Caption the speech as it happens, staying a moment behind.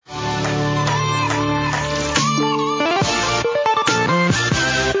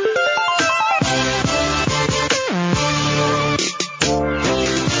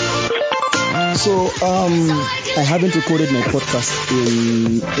I haven't recorded my podcast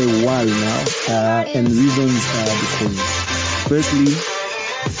in a while now, and reasons are because, firstly,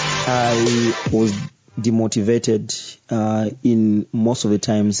 I was demotivated in most of the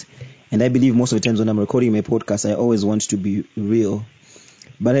times, and I believe most of the times when I'm recording my podcast, I always want to be real.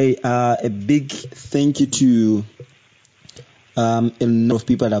 But a big thank you to a lot of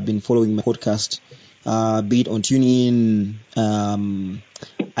people that have been following my podcast, be it on TuneIn.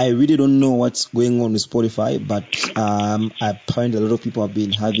 I really don't know what's going on with Spotify, but apparently a lot of people have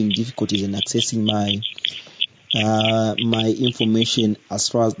been having difficulties in accessing my information as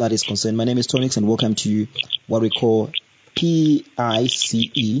far as that is concerned. My name is Tonix, and welcome to what we call PICE.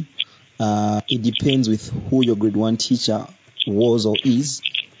 It depends with who your grade 1 teacher was or is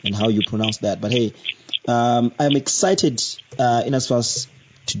and how you pronounce that. But hey, I'm excited in as far as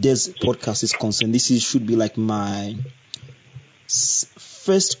today's podcast is concerned. This should be like my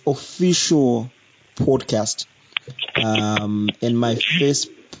first official podcast and my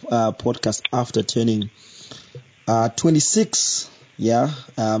first podcast after turning 26.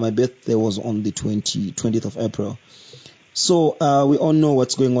 My birthday was on the 20th of April. So we all know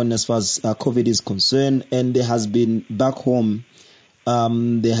what's going on as far as COVID is concerned, and there has been back home,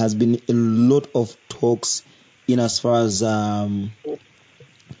 there has been a lot of talks in as far as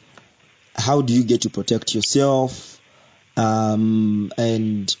how do you get to protect yourself,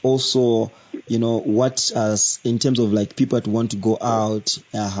 and also, what as in terms of like people that want to go out,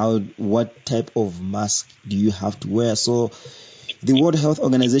 what type of mask do you have to wear? So the World Health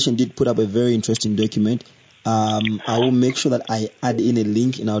Organization did put up a very interesting document. I will make sure that I add in a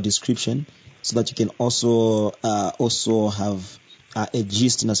link in our description so that you can also have a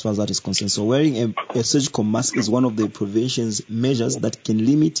gist in as far as that is concerned. So wearing a surgical mask is one of the prevention measures that can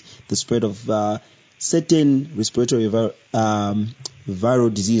limit the spread of certain respiratory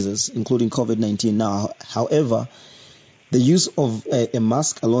viral diseases, including COVID-19. Now, however, the use of a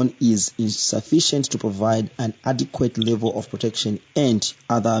mask alone is insufficient to provide an adequate level of protection, and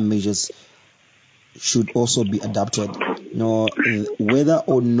other measures should also be adopted. Whether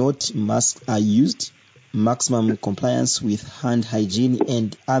or not masks are used, maximum compliance with hand hygiene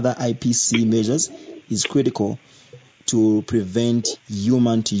and other IPC measures is critical to prevent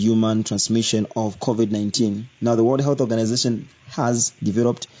human-to-human transmission of COVID-19. Now, the World Health Organization has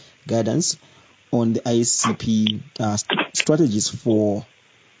developed guidance on the ICP strategies for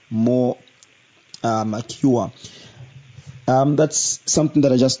more cure. That's something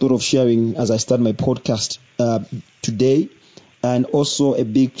that I just thought of sharing as I start my podcast today. And also a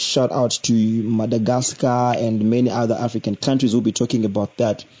big shout out to Madagascar and many other African countries. We'll be talking about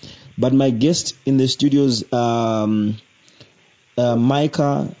that. But my guest in the studios, Micah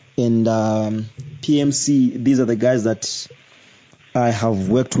and PMC, these are the guys that I have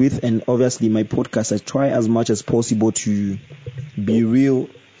worked with. And obviously my podcast, I try as much as possible to be real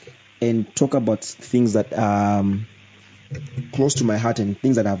and talk about things that are close to my heart and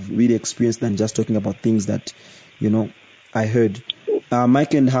things that I've really experienced than just talking about things that, I heard.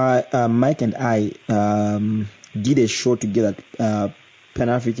 Mike and I did a show together,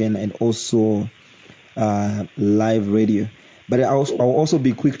 Pan-African and also live radio. But I'll also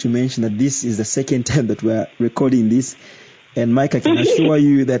be quick to mention that this is the second time that we're recording this. And Mike, I can assure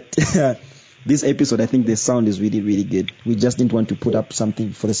you that this episode, I think the sound is really, really good. We just didn't want to put up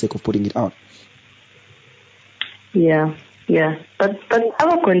something for the sake of putting it out. Yeah. But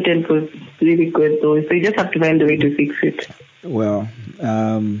our content was really good, though. So you just have to find a way to fix it. Well,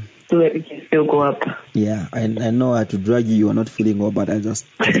 so that it can still go up. Yeah, I know I had to drag you. You are not feeling well, but I just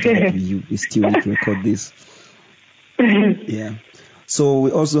we still need to record this. Yeah. So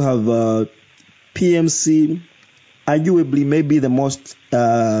we also have PMC, arguably maybe the most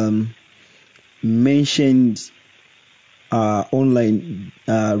mentioned online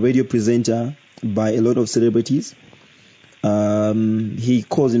radio presenter by a lot of celebrities. He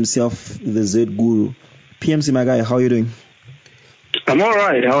calls himself the Z Guru. PMC, my guy, how are you doing? I'm all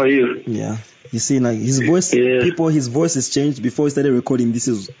right. How are you? Yeah. You see, like his voice, his voice has changed. Before he started recording, this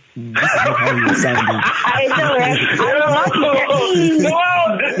is not how he was sounding. I know, right? The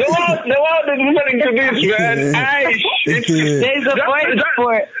world is listening to this, man. There's a voice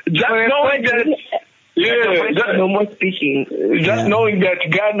for knowing that. Yeah, no more speaking. Just knowing that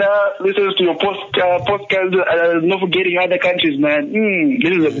Ghana listens to your podcast, not forgetting other countries, man.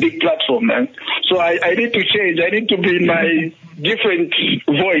 This is a big platform, man. So I need to change. I need to be in my different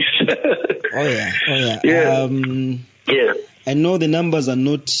voice. Oh yeah. Yeah. I know the numbers are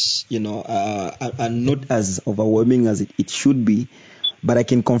not, are not as overwhelming as it should be, but I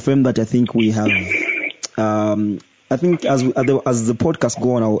can confirm that I think we have I think as the podcast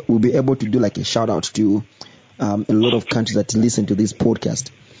go on, we'll be able to do like a shout out to a lot of countries that listen to this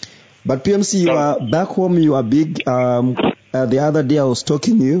podcast. But PMC, you are back home. You are big. The other day I was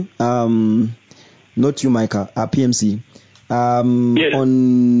talking to you. Not you, Micah. PMC. Yes.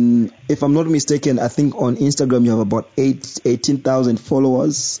 On, if I'm not mistaken, I think on Instagram you have about 18,000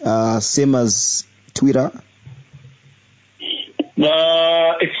 followers. Same as Twitter.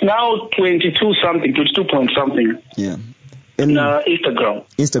 It's now 22 point something. Yeah. And Instagram.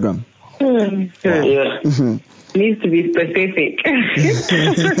 Yeah. Mm-hmm. Needs to be specific.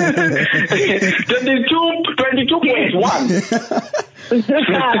 22.1.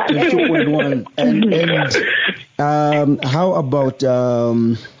 22.1. And how about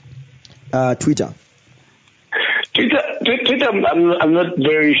Twitter? Twitter, I'm not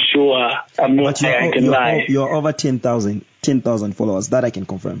very sure. I can lie. You're over 10,000 followers. That I can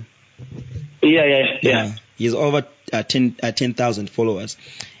confirm. Yeah. He's over 10,000 followers.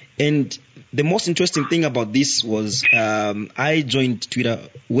 And the most interesting thing about this was I joined Twitter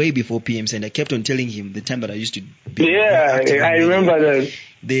way before PMC, and I kept on telling him the time that I used to be. Yeah, I remember that.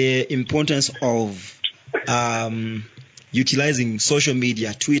 The importance of utilizing social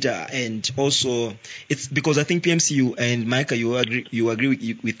media, Twitter, and also it's because I think PMC, you and Micah, you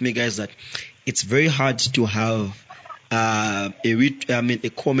agree with me, guys, that it's very hard to have a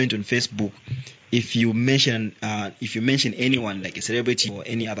comment on Facebook if you mention anyone like a celebrity or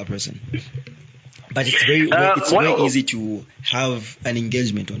any other person. But it's very easy to have an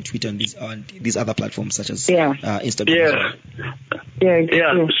engagement on Twitter and these other platforms such as Instagram.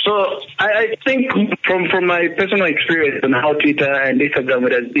 Yeah. So I think from my personal experience on how Twitter and Instagram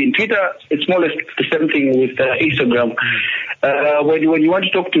it has been, Twitter it's more or less the same thing with Instagram. When you want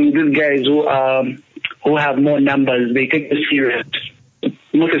to talk to these guys who have more numbers, they take it serious.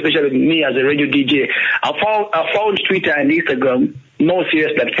 Most especially me as a radio DJ, I found Twitter and Instagram more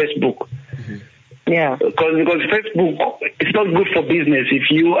serious than Facebook. Yeah. Because Facebook, it's not good for business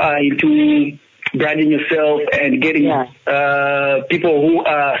if you are into branding yourself and getting people who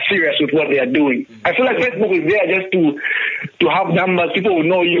are serious with what they are doing. I feel like Facebook is there just to have numbers. People will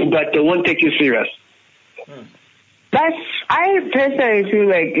know you, but they won't take you serious. I personally feel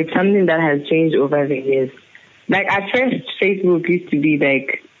like it's something that has changed over the years. Like at first, Facebook used to be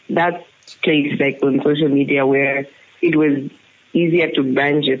like that place like on social media where it was easier to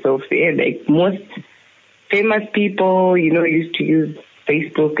brand yourself there. Like most famous people, used to use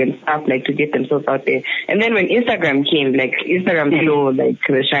Facebook and stuff like to get themselves out there. And then when Instagram came, like Instagram saw like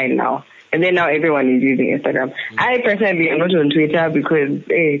the shine now. And then now everyone is using Instagram. I personally am not on Twitter because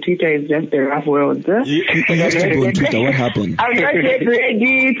Twitter is just a rough world. You used to go on Twitter. What happened? I'm not yet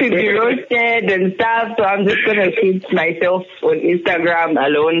ready to be roasted and stuff, so I'm just going to keep myself on Instagram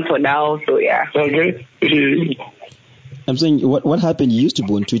alone for now. So yeah. Okay. I'm saying, what happened? You used to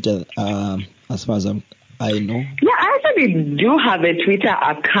go on Twitter, as far as I know. Yeah, I actually do have a Twitter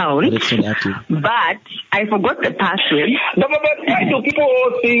account, but it's not active. But I forgot the password. But why do people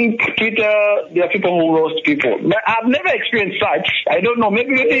all think Twitter, there are people who roast people? But I've never experienced such. I don't know.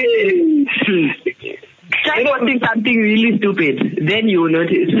 Maybe try posting something really stupid, then you will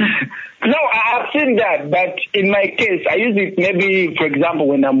notice. No, I've seen that, but in my case, I use it maybe, for example,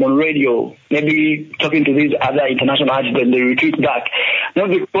 when I'm on radio, maybe talking to these other international artists and they retweet back. Not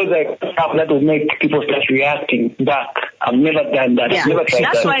because that will make people start reacting back. I've never done that. Yeah, never tried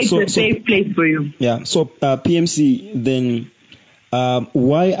that's that. why it's a safe place for you. Yeah, so PMC, then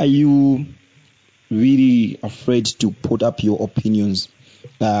why are you really afraid to put up your opinions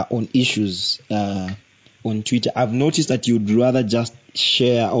on issues on Twitter? I've noticed that you'd rather just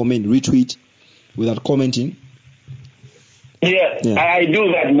share retweet without commenting. Yeah. I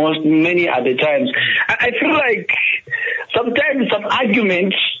do that many other times. I feel like sometimes some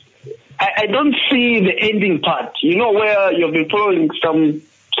arguments, I don't see the ending part. Where you've been following some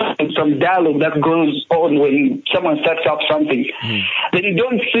dialogue that goes on when someone sets up something. Then you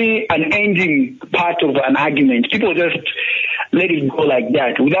don't see an ending part of an argument. People just let it go like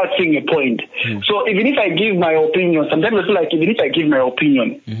that without seeing a point. So even if I give my opinion, sometimes I feel like even if I give my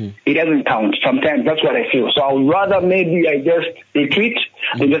opinion, it doesn't count. Sometimes that's what I feel. So I would rather maybe I just retweet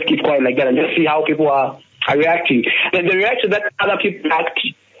and just keep quiet like that and just see how people are reacting. Then the reaction that other people act,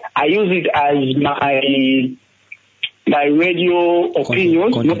 I use it as my radio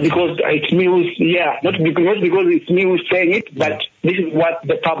opinion, not because it's me who's, not because it's me who's saying it, but this is what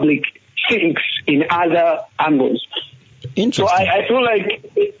the public thinks in other angles. So I feel like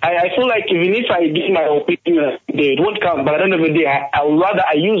even if I give my opinion, it won't come. But at the end of the day, I would rather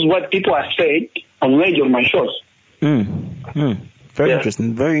I use what people are saying on radio on my shows. Very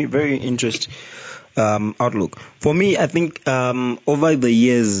interesting. Very, very interesting. outlook. For me, I think over the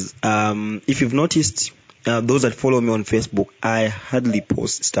years, if you've noticed, those that follow me on Facebook, I hardly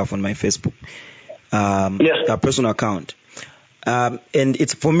post stuff on my Facebook personal account. And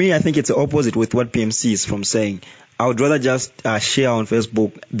it's, for me, I think it's the opposite with what PMC is from saying. I would rather just share on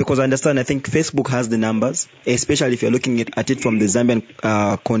Facebook, because I understand, I think Facebook has the numbers, especially if you're looking at it from the Zambian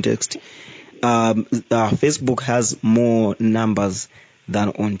context. Facebook has more numbers than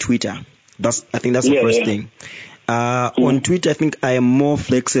on Twitter. I think that's the first thing. On Twitter, I think I am more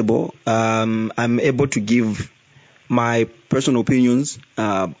flexible. I'm able to give my personal opinions.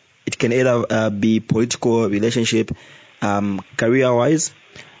 It can either be political, relationship, career-wise.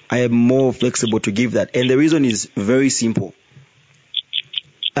 I am more flexible to give that. And the reason is very simple.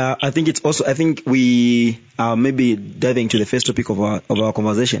 I think we are maybe diving to the first topic of our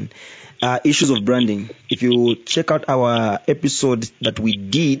conversation. Issues of branding. If you check out our episode that we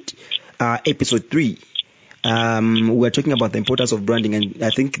did, episode 3, we're talking about the importance of branding, and I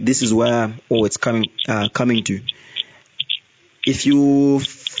think this is where it's coming to. If you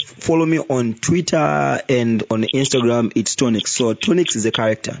follow me on Twitter and on Instagram, it's Tonix. So Tonix is a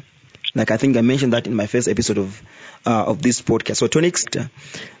character. Like I think I mentioned that in my first episode of this podcast. So Tonix.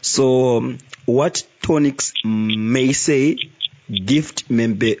 So what Tonix may say, Gift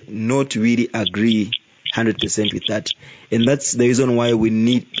may not really agree 100% with that, and that's the reason why we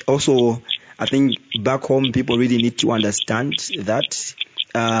need also. I think back home people really need to understand that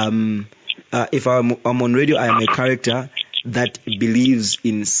if I'm on radio, I am a character that believes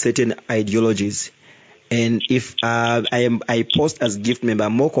in certain ideologies, and if I post as Gift member,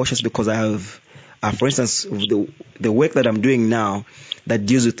 I'm more cautious because I have, for instance, the work that I'm doing now that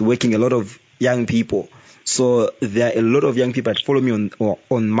deals with working a lot of young people. So there are a lot of young people that follow me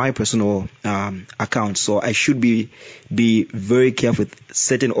on my personal account. So I should be very careful with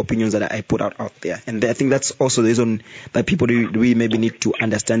certain opinions that I put out there. And I think that's also the reason that people really maybe need to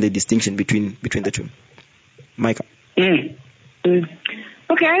understand the distinction between the two. Micah.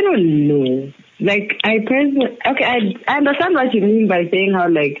 Okay, I don't know. Like, I understand what you mean by saying how,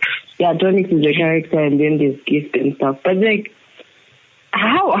 like, Tonix is a character and then there's Gift and stuff. But, like,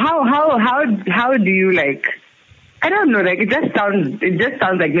 how do you, like, I don't know, like, it just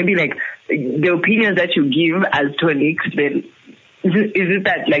sounds like maybe, like, the opinions that you give as Tonix, then is it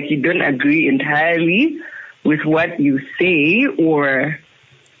that, like, you don't agree entirely with what you say, or,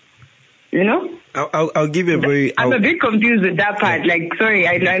 you know? I'll give you I'm a bit confused with that part. Yeah. Like, sorry,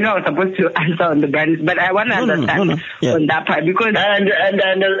 I know I was supposed to answer on the brands, but I want to understand on that part, because I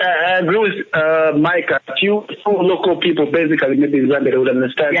agree with Micah. Few local people, basically, maybe in Zambia, would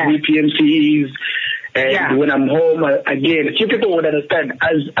understand who PMC is. And when I'm home, again, few people would understand.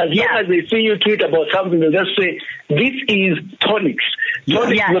 As long as they see you tweet about something, they'll just say, "This is Tonix.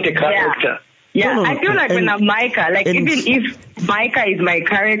 Tonix is not a character." Yeah, no. I feel like when I'm Micah, like even if Micah is my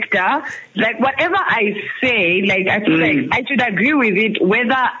character, like whatever I say, like I feel like I should agree with it,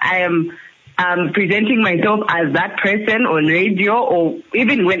 whether I am presenting myself as that person on radio or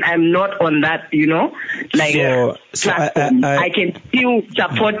even when I'm not on that, you know, like platform. I can still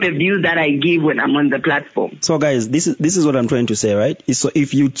support the views that I give when I'm on the platform. So guys, this is what I'm trying to say, right? So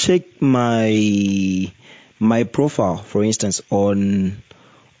if you check my profile, for instance, on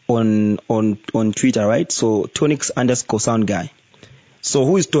Twitter, right? So Tonix _sound guy. So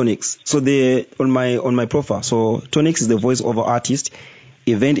who is Tonix? So on my profile. So Tonix is the voiceover artist,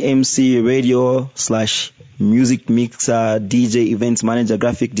 event MC, radio / music mixer, DJ, events manager,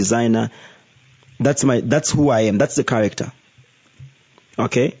 graphic designer. That's who I am. That's the character.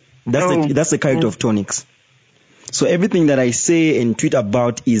 Okay? That's the character of Tonix. So everything that I say and tweet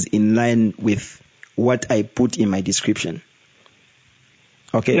about is in line with what I put in my description.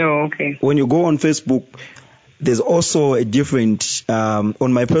 Okay. No, okay. When you go on Facebook, there's also a different,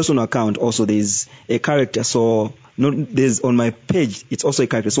 on my personal account also there's a character. So there's on my page, it's also a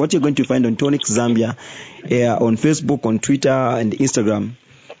character. So what you're going to find on Tonix Zambia, on Facebook, on Twitter and Instagram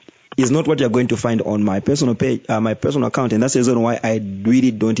is not what you're going to find on my personal page, my personal account. And that's the reason why I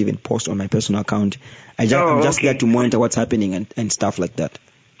really don't even post on my personal account. I'm just there to monitor what's happening and stuff like that.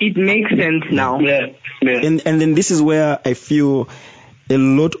 It makes sense now. Yeah. And then this is where I feel a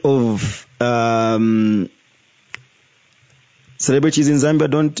lot of celebrities in Zambia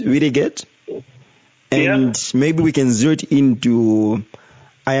don't really get. And maybe we can zero it into,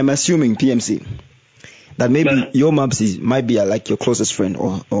 I am assuming PMC, that maybe your Mabs might be like your closest friend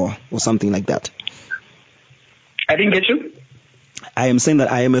or something like that. I didn't get you. I am saying that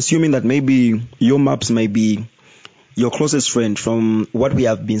I am assuming that maybe your Mabs might be your closest friend from what we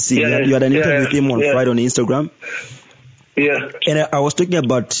have been seeing. You had an interview with him on Friday on Instagram. Yeah. And I was talking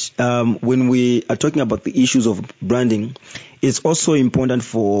about when we are talking about the issues of branding, it's also important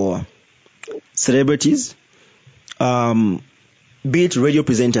for celebrities, be it radio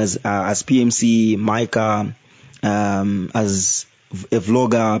presenters as PMC, Micah, as a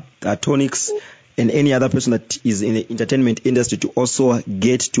vlogger, Tonix, and any other person that is in the entertainment industry, to also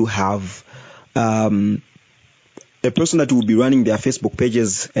get to have a person that will be running their Facebook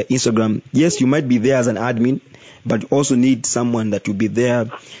pages, Instagram. Yes, you might be there as an admin, but you also need someone that will be there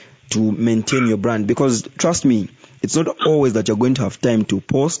to maintain your brand. Because trust me, it's not always that you're going to have time to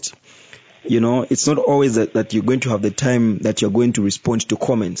post. It's not always that you're going to have the time that you're going to respond to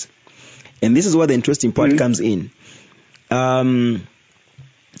comments. And this is where the interesting part comes in. I'm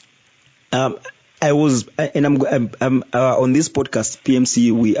on this podcast,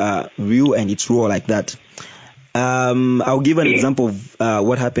 PMC, we are real and it's raw like that. I'll give an example of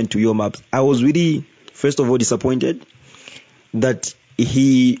what happened to Yo Maps. I was really, first of all, disappointed that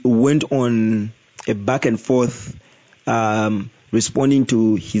he went on a back and forth responding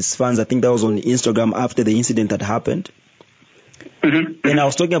to his fans. I think that was on Instagram after the incident that happened. Mm-hmm. And I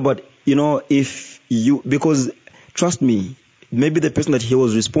was talking about, because trust me, maybe the person that he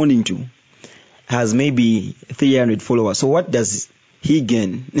was responding to has maybe 300 followers. So what does he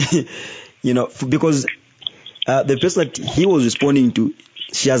gain? Because the person that he was responding to,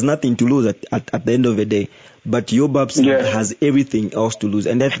 she has nothing to lose at the end of the day. But Yobabs has everything else to lose.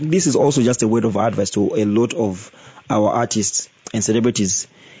 And this is also just a word of advice to a lot of our artists and celebrities,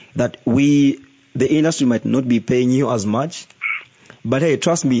 that the industry might not be paying you as much. But hey,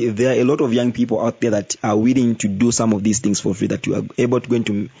 trust me, there are a lot of young people out there that are willing to do some of these things for free, that you are able to going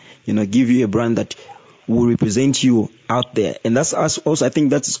to, give you a brand that will represent you out there. And that's also, I think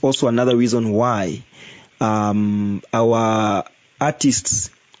that's also another reason why our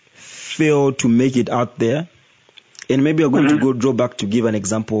artists fail to make it out there. And maybe I'm going to draw back to give an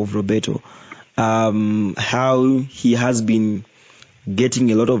example of Roberto, how he has been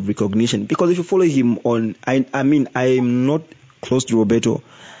getting a lot of recognition. Because if you follow him on, I'm not close to Roberto,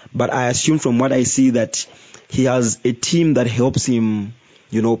 but I assume from what I see that he has a team that helps him,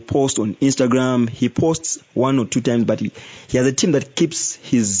 post on Instagram. He posts 1 or 2 times, but he has a team that keeps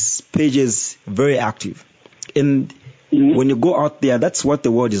his pages very active. And when you go out there, that's what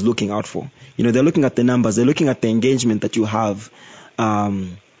the world is looking out for. They're looking at the numbers, they're looking at the engagement that you have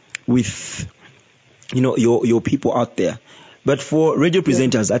with your people out there. But for radio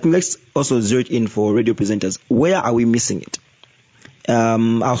presenters, I think let's also zero it in for radio presenters. Where are we missing it?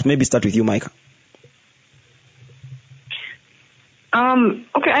 I'll maybe start with you, Micah.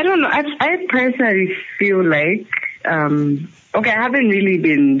 Okay, I don't know. I personally feel like, I haven't really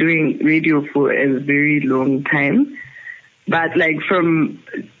been doing radio for a very long time, but like from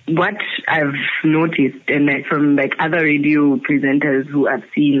what I've noticed and like from like other radio presenters who I've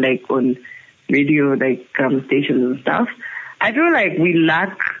seen like on radio like stations and stuff, I feel like we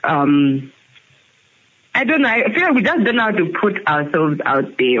lack, I don't know. I feel like we just don't know how to put ourselves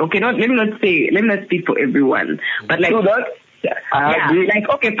out there. Okay, let me not speak for everyone, but like,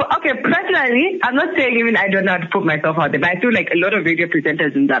 personally, I'm not saying even I don't know how to put myself out there, but I feel like a lot of radio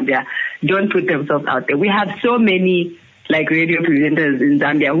presenters in Zambia don't put themselves out there. We have so many like radio presenters in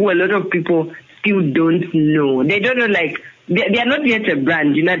Zambia who a lot of people still don't know. They don't know, like, they are not yet a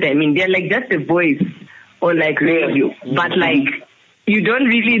brand, you know what I mean? They're like just a voice on like radio, but like, you don't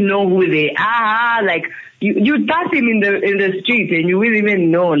really know who they are. Like you pass him in the street and you will even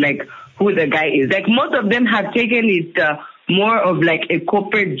know like who the guy is. Like most of them have taken it more of like a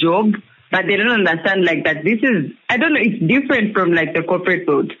corporate job, but they don't understand like that this is, I don't know, it's different from like the corporate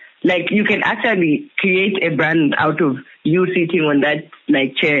world. Like you can actually create a brand out of you sitting on that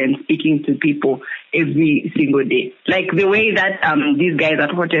like chair and speaking to people every single day. Like the way that these guys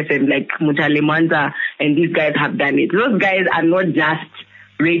at Hot FM, like Mutale Manza and these guys have done it. Those guys are not just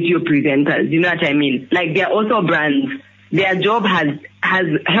radio presenters, you know what I mean? Like they're also brands. Their job has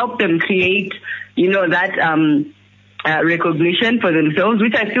helped them create, that recognition for themselves,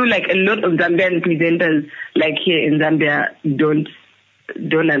 which I feel like a lot of Zambian presenters like here in Zambia don't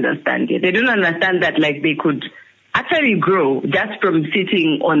understand it. They don't understand that like they could actually grow just from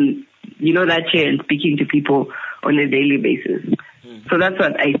sitting on, that chair and speaking to people on a daily basis. So that's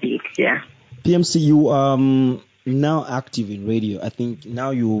what I think, yeah. PMC, you now active in radio. I think now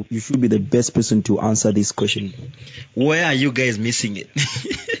you should be the best person to answer this question. Where are you guys missing it?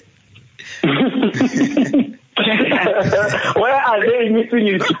 Where are they missing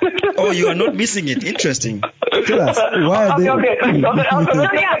it? Oh, you are not missing it. Interesting. Tell us, why are they? Okay.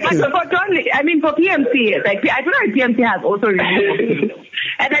 For PMC, like I feel like PMC has also released,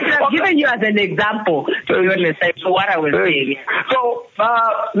 and I should have given using you as an example, to be honest, like, for what I was saying. So,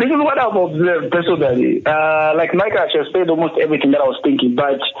 this is what I've observed personally. Like Micah has said almost everything that I was thinking,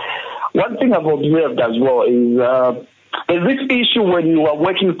 but one thing I've observed as well is there's this issue when you are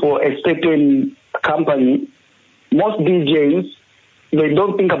working for a certain company, most DJs, they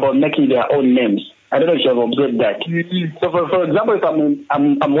don't think about making their own names. I don't know if you have observed that. Mm-hmm. So, for example, if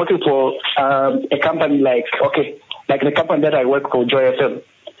I'm working for a company like the company that I work for, Joy FM.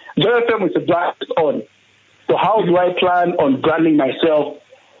 Joy FM is a brand on. So how do I plan on branding myself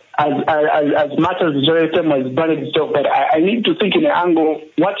as much as Joy FM has branded itself? But I need to think in an angle,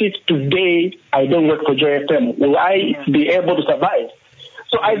 what if today I don't work for Joy FM? Will I be able to survive?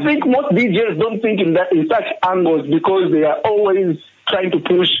 So I think most DJs don't think in such angles because they are always trying to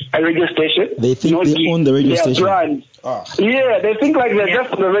push a radio station. They think they own the radio station. Brand. Oh. Yeah, they think like they're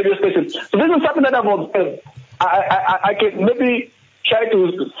just on the radio station. So this is something that I've observed. I can maybe try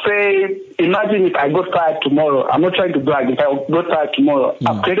to say, imagine if I got fired tomorrow. I'm not trying to brag. If I got fired tomorrow,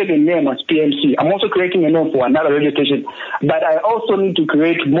 I've created a name as PMC. I'm also creating a name for another radio station. But I also need to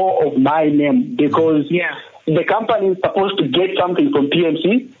create more of my name because the company is supposed to get something from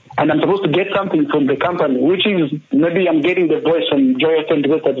PMC. And I'm supposed to get something from the company, which is maybe I'm getting the voice from Joy FM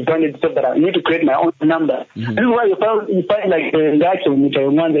because that's branded stuff, but I need to create my own number. Mm-hmm. This is why you find like the action which I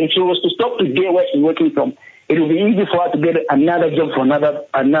wonder. If she was to stop today where she's working from, it will be easy for her to get another job for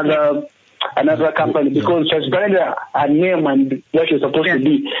another company because she's branded her name and where she's supposed to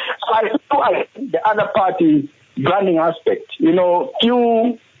be. So I feel the other part is branding aspect. You know,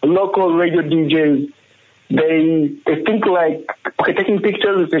 few local radio DJs, they think like, okay, taking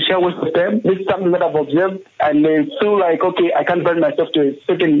pictures is a share with them. This is something that I've observed, and they feel like, okay, I can't brand myself to a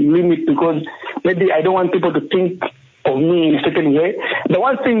certain limit because maybe I don't want people to think of me in a certain way. The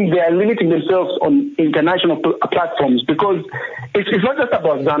one thing, they are limiting themselves on international platforms because it's not just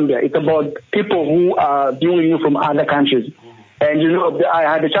about Zambia. It's about people who are viewing you from other countries. And, you know, I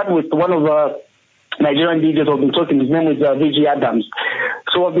had a chat with one of Nigerian DJs who have been talking. His name is VG Adams.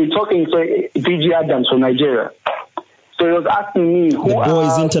 So I've been talking to VG Adams from Nigeria. So he was asking me who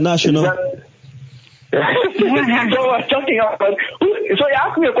is international. So I was talking about so he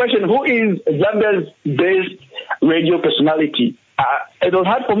asked me a question: who is Zambia's best radio personality? It was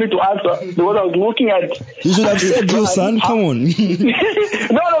hard for me to answer because I was looking at. You should have said you, son. Come on. No.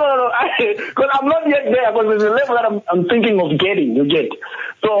 Because I'm not yet there. Because there's a level that I'm thinking of getting. You get.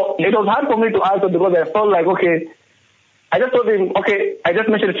 So it was hard for me to answer because I felt like, okay, I just told him, okay, I just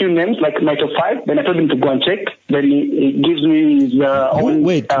mentioned a few names like my top 5. Then I told him to go and check. Then he gives me his own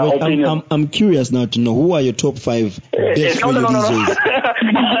opinion. I'm curious now to know who are your top 5 best radio DJs.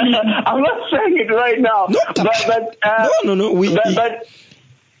 I'm not saying it right now.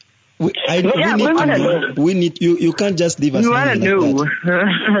 We need you can't just leave us. You want to know.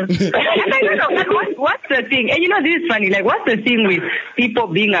 What's the thing? And you know, this is funny. Like, what's the thing with people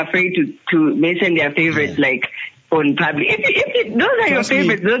being afraid to mention their favorites? Like, on public. If those are your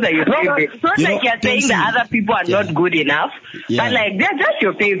favorites, those are your favorites. It's not like you're saying that other people are not good enough, but like they're just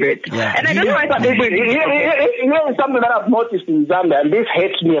your favorites. Yeah. And I don't know why some people it's something that I've noticed in Zambia, and this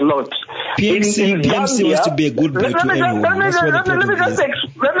hates me a lot. PMC wants to be a good boy to everyone. Let me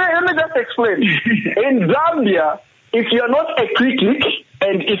just explain. In Zambia, if you're not a critic,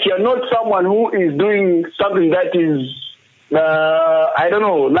 and if you're not someone who is doing something that is, I don't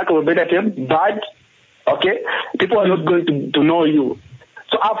know, lack of a better term, bad, okay, people are not going to know you.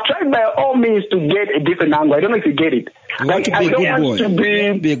 So I've tried by all means to get a different angle. I don't know if you get it. You want to be a good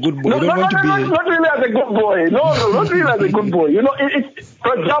boy. Be a good boy. Not really as a good boy. No, not really as a good boy. You know, it's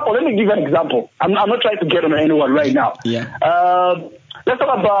for example, let me give you an example. I'm not trying to get on anyone right now. Yeah. Let's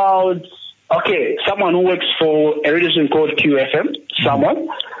talk about, someone who works for a radio station called QFM. Someone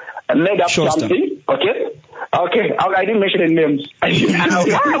made up something. Okay, I didn't mention any names. I'm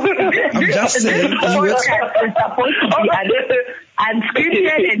just saying. It's supposed to be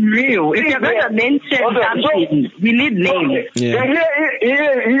unscripted and real. If you're going to mention something, we need names.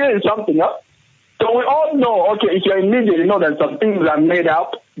 Here is something, huh? So we all know, if you're in media, you know that some things are made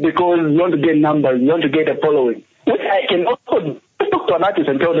up because you want to get numbers, you want to get a following. Which I can also talk to an artist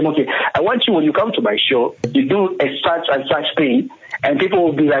and tell them, I want you, when you come to my show, you do a such and such thing, and people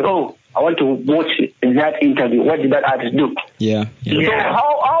will be like, I want to watch that interview. What did that artist do? Yeah. So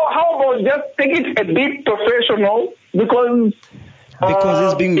how about just take it a bit professional because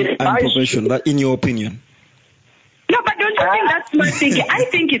it's being unprofessional, in your opinion? No, but don't you think that's smart thinking? I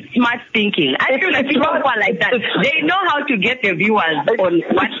think it's smart thinking. I feel like people who are like that, they know how to get their viewers on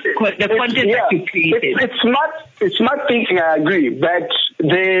the content that you created. It's smart thinking, I agree, but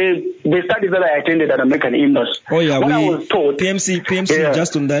the studies that I attended at American Embassy. Oh yeah, what I was taught, PMC. Yeah.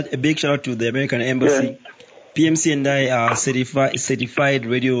 Just on that, a big shout out to the American Embassy. Yeah. PMC and I are certified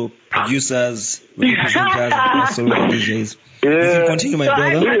radio producers, radio presenters, and also radio DJs. You can continue, my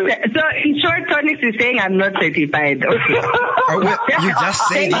brother. So in short, Tonix is saying I'm not certified. Okay. You just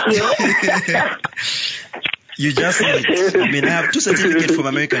said it. You just said it. I mean, I have 2 certificates from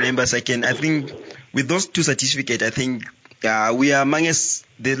American Embassy. I think with those 2 certificates, I think we are amongst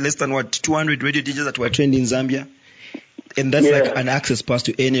the less than 200 radio DJs that were trained in Zambia, and that's like an access pass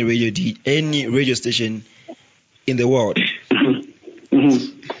to any radio station in the world.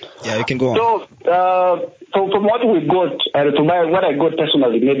 Yeah, you can go on. So, from what we got, from what I got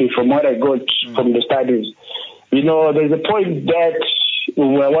personally, maybe from what I got from the studies, there's a point that we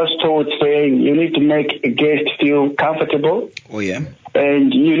was told saying you need to make a guest feel comfortable. Oh yeah.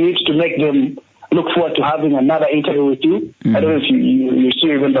 And you need to make them look forward to having another interview with you. I don't know if you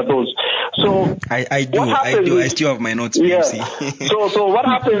still remember those. So I do. I still have my notes. Yeah. So what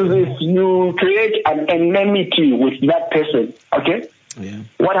happens is you create an enmity with that person. Okay. Yeah.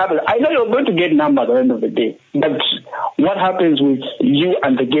 What happens? I know you're going to get numbers at the end of the day, but what happens with you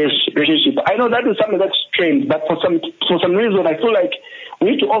and the guest relationship? I know that is something that's trained, but for some reason, I feel like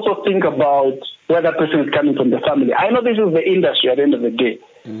we need to also think about where that person is coming from, the family. I know this is the industry at the end of the day,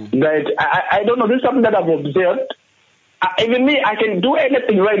 but I don't know. This is something that I've observed. Even me, I can do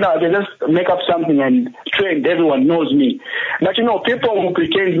anything right now. I can just make up something and trend. Everyone knows me. But people will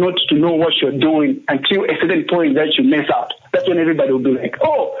pretend not to know what you're doing until a certain point that you mess up. That's when everybody will be like,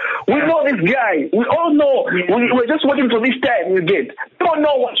 oh, we know this guy. We all know. We're just waiting for this time you get. You don't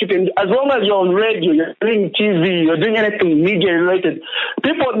know what you can do. As long as you're on radio, you're doing TV, you're doing anything media related,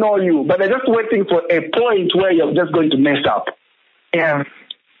 people know you. But they're just waiting for a point where you're just going to mess up. Yeah.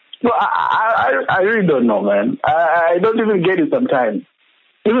 No, I really don't know, man. I don't even get it sometimes.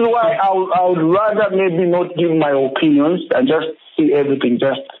 This is why I would rather maybe not give my opinions and just see everything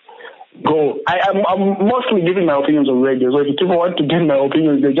just go. I'm mostly giving my opinions on radio. So if people want to give my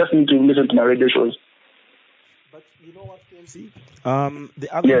opinions, they just need to listen to my radio shows. But you know what, PMC?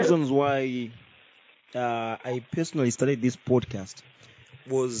 The other reasons why I personally started this podcast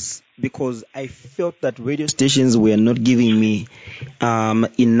was because I felt that radio stations were not giving me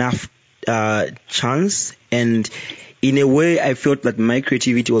enough chance, and in a way I felt that my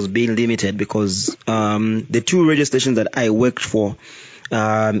creativity was being limited because the 2 radio stations that I worked for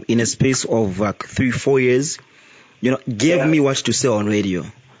in a space of 3-4 years, gave me what to say on radio.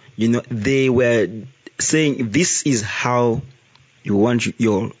 They were saying this is how you want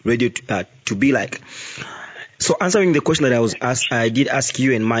your radio to be like. So answering the question that I did ask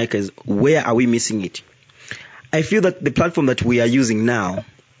you and Micah is, where are we missing it? I feel that the platform that we are using now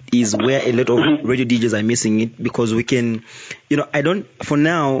is where a lot of radio DJs are missing it, because we can, for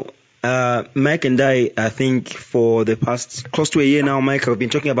now, Mike and I think for the past close to a year now, Mike, have been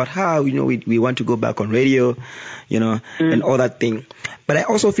talking about how, we want to go back on radio, and all that thing. But I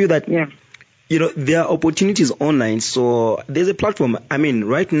also feel that, there are opportunities online. So there's a platform. I mean,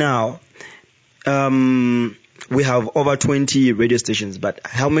 right now, we have over 20 radio stations, but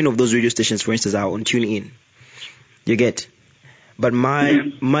how many of those radio stations, for instance, are on TuneIn? You get? But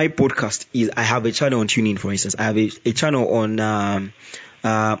my podcast is, I have a channel on TuneIn, for instance. I have a channel on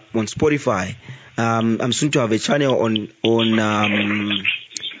Spotify. I'm soon to have a channel on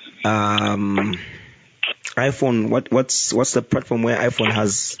iPhone. What's the platform where iPhone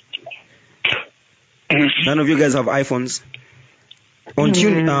has? None of you guys have iPhones. On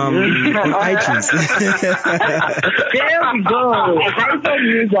iTunes. There we go. iPhone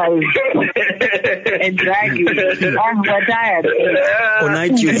users. Exactly. I'm retired. On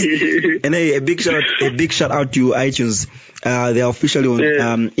iTunes. And a big shout out to iTunes. They are officially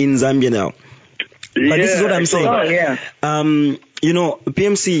in Zambia now. But this is what I'm saying. Oh, yeah.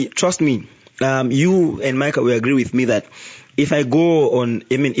 PMC, trust me. You and Micah will agree with me that if you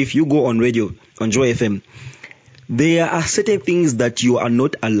go on radio on Joy FM, there are certain things that you are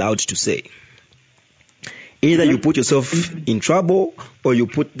not allowed to say. Either you put yourself in trouble, or you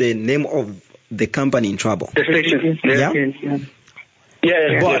put the name of the company in trouble. But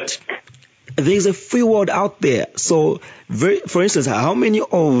there's a free world out there. So, for instance, how many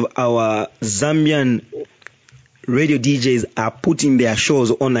of our Zambian radio DJs are putting their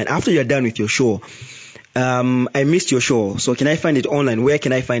shows online? After you're done with your show, I missed your show, so can I find it online? Where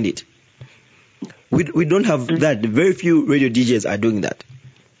can I find it? We don't have that. Very few radio DJs are doing that.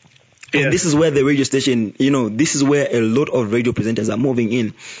 Yeah. And this is where the radio station, this is where a lot of radio presenters are moving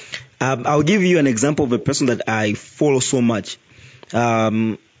in. I'll give you an example of a person that I follow so much.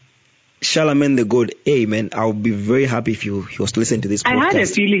 Charlemagne the God, hey man, I'll be very happy if he was to listen to this podcast. I had a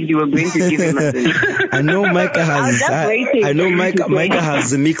feeling you were going to give him a thing. I know Micah has. I know Micah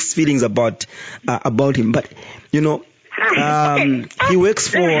has mixed feelings about him, but he works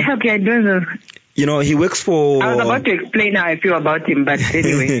for. Okay, I don't know. He works for. I was about to explain how I feel about him, but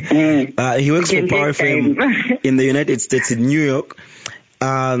anyway. He works for Power FM in the United States in New York.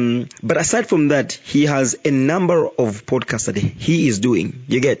 But aside from that, he has a number of podcasts that he is doing.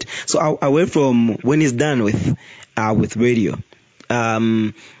 You get? So away from when he's done with radio,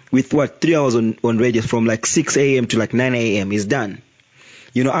 with 3 hours on radio from like 6 a.m. to like 9 a.m. he's done.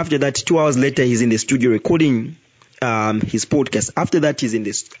 After that, 2 hours later, he's in the studio recording his podcast. After that, he's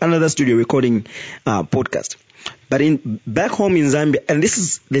in another studio recording podcast. But back home in Zambia, and this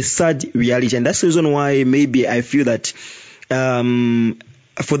is the sad reality, and that's the reason why maybe I feel that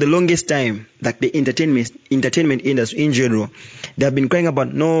for the longest time, like the entertainment industry in general, they have been crying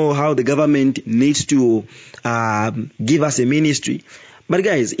about how the government needs to give us a ministry. But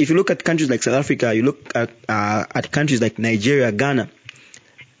guys, if you look at countries like South Africa, you look at countries like Nigeria, Ghana,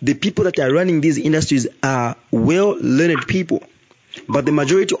 the people that are running these industries are well-learned people. But the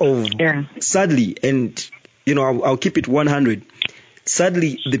majority of, sadly, and I'll keep it 100,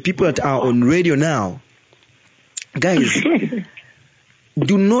 sadly, the people that are on radio now, guys,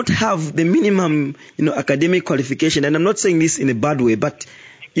 do not have the minimum, academic qualification. And I'm not saying this in a bad way, but,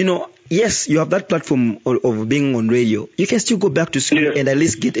 yes, you have that platform of being on radio. You can still go back to school and at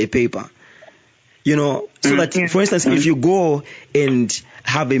least get a paper, so that, for instance, if you go and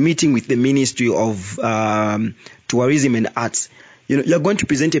have a meeting with the Ministry of Tourism and Arts, you're going to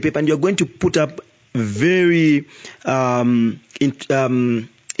present a paper and you're going to put up very, for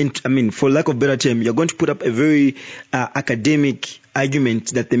lack of a better term, you're going to put up a very academic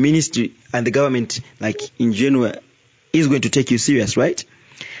argument that the ministry and the government, like in general, is going to take you serious, right?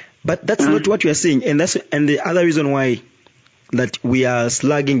 But that's not what we are saying, and the other reason why that we are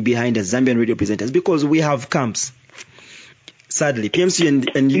slugging behind the Zambian radio presenters, because we have camps. Sadly, PMC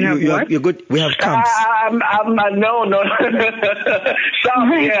and you're good. We have camps. No.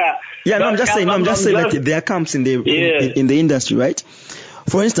 I'm just saying that there are camps in the industry, right?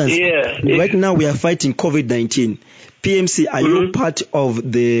 For instance, right now we are fighting COVID-19. PMC, are you part of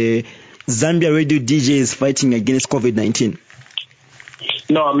the Zambia radio DJs fighting against COVID-19?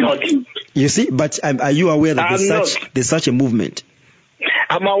 No, I'm not. You see, but are you aware that there's such a movement?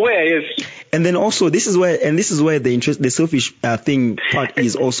 I'm aware, yes. And then also, this is where the selfish thing part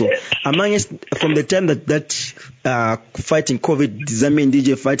is also. Among us, from the time that fighting COVID, Zambian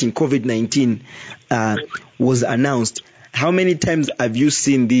DJ fighting COVID-19 was announced, how many times have you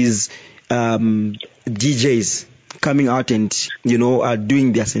seen these DJs coming out and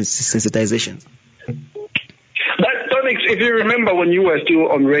doing their sensitization? But Tonix, if you remember when you were still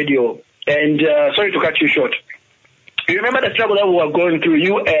on radio, and sorry to cut you short, you remember the struggle that we were going through,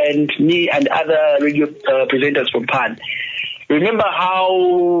 you and me and other radio presenters from PAN. Remember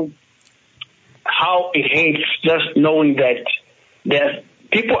how it hates just knowing that there's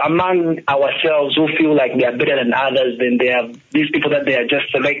people among ourselves who feel like they are better than others, than they have these people that they are just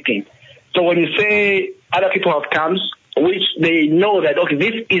selecting. So when you say other people have camps, which they know that, okay,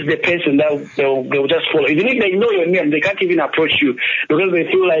 this is the person that they'll just follow. Even if they know your name, they can't even approach you because they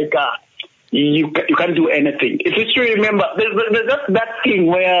feel like you can't do anything. If you still remember, there's just that thing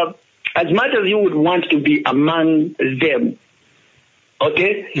where as much as you would want to be among them,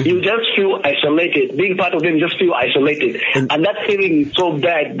 okay, you just feel isolated. Being part of them, you just feel isolated. And that feeling is so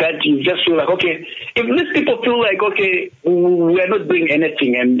bad that you just feel like, okay, if these people feel like, okay, we are not doing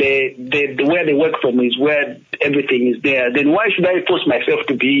anything and where they work from is where everything is there, then why should I force myself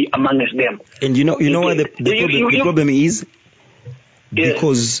to be amongst them? And you know what the problem is? Yeah.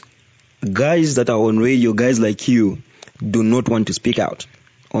 Because guys that are on radio, guys like you, do not want to speak out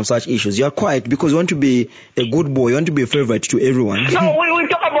on such issues. You are quiet because you want to be a good boy. You want to be a favorite to everyone. No, we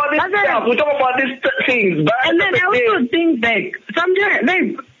talk about this stuff. We talk about these things. But and then I also think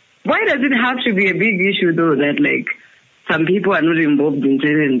sometimes, why does it have to be a big issue though that some people are not involved in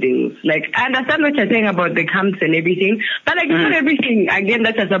certain things? I understand what you're saying about the camps and everything, but not everything again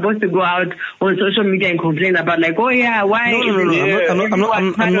that you're supposed to go out on social media and complain about why I'm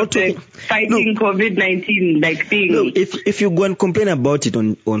not talking fighting COVID-19 thing. No, if you go and complain about it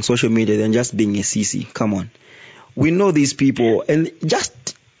on social media, then just being a CC. Come on, we know these people, and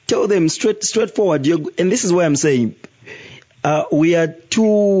just tell them straightforward. And this is why I'm saying we are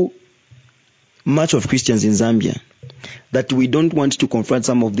too much of Christians in Zambia that we don't want to confront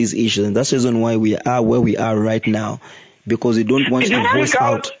some of these issues, and that's the reason why we are where we are right now, because we don't want to voice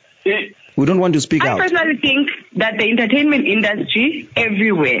out. We don't want to speak out. I personally think that the entertainment industry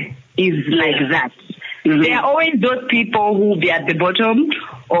everywhere is like that. There are always those people who be at the bottom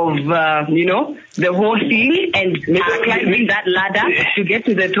of, the whole thing and are climbing that ladder to get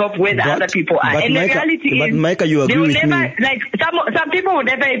to the top where the other people are. And Micah, the reality is, Micah, you agree with never, me? like, some people will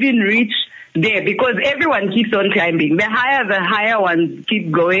never even reach there because everyone keeps on climbing. The higher ones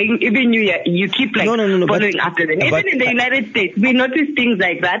keep going. Even you keep following after them. Even in the United States, we notice things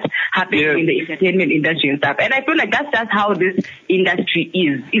like that happening in the entertainment industry and stuff. And I feel like that's just how this industry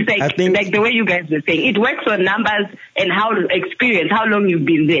is. It's like the way you guys were saying. It works on numbers and how long you've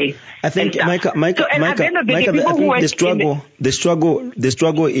been there. I think Micah, the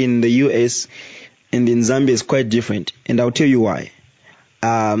struggle in the US and in Zambia is quite different, and I'll tell you why.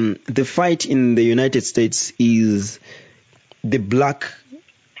 The fight in the United States is the black,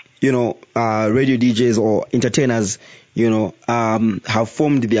 radio DJs or entertainers, have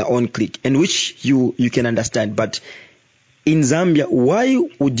formed their own clique, and which you can understand. But in Zambia, why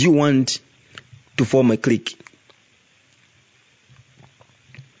would you want to form a clique?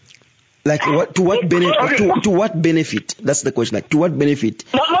 Like to what benefit? That's the question. Like to what benefit?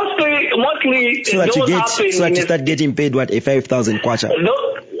 Mostly so that you start getting paid a 5,000 kwacha.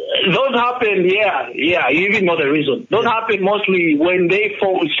 Those happen, you even know the reason. Those happen mostly when they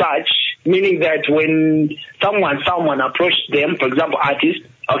form such, meaning that when someone approached them, for example, artists,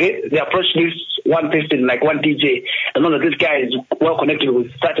 okay, they approach this one person, like one DJ, and know that this guy is well connected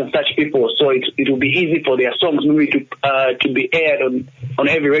with such and such people, so it will be easy for their songs maybe to be aired on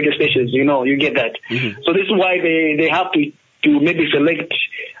every radio stations. You get that. Mm-hmm. So this is why they have to maybe select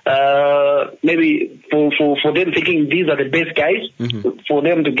maybe for them thinking these are the best guys for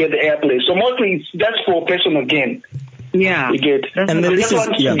them to get the airplay. So mostly that's for personal gain. Yeah. You get. And then this is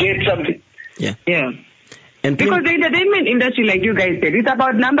to get something. Yeah. And because the entertainment industry, like you guys said, it's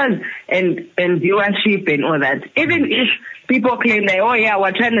about numbers and viewership and all that. Even if people claim that,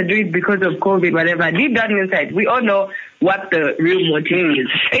 we're trying to do it because of COVID, whatever, deep down inside, we all know what the real motive is.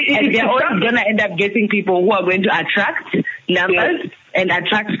 And they're always going to end up getting people who are going to attract numbers and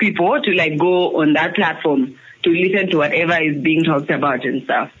attract people to go on that platform to listen to whatever is being talked about and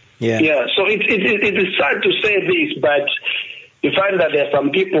stuff. Yeah. So it is sad to say this, but you find that there are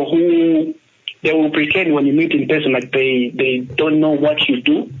some people who they will pretend when you meet in person like they don't know what you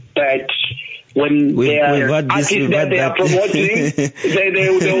do, but when they are artists that they are promoting, they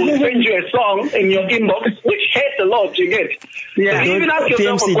will send you a song in your inbox, which hurts a lot, you get. Yeah. So even ask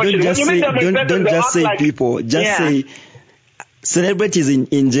yourself a question. Don't just say people, just say celebrities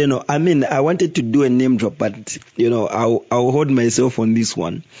in general. I mean, I wanted to do a name drop, but I'll hold myself on this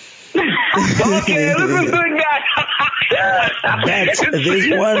one. Okay, look who's doing that.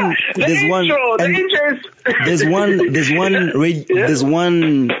 There's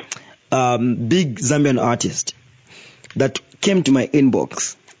one big Zambian artist that came to my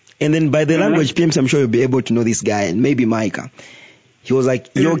inbox, and then by the language PMC, I'm sure you'll be able to know this guy, and maybe Micah. He was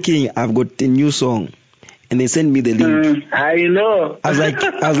like, "Yo, King, I've got a new song," and they sent me the link. I know. I was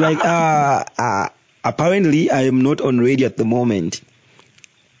like, apparently I am not on radio at the moment.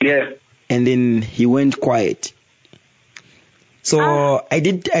 Yeah. And then he went quiet. So I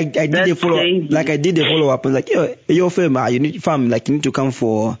did a follow, like I did a follow up. I was like, yo, fam, you need to come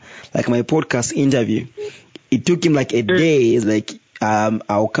for my podcast interview. It took him a day. It's like,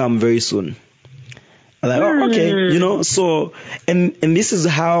 I'll come very soon. I'm like, okay, so, and this is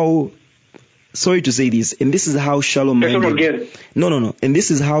how, sorry to say this, and this is how shallow-minded. No. And this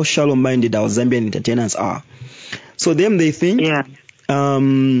is how shallow-minded our Zambian entertainers are. So them, they think,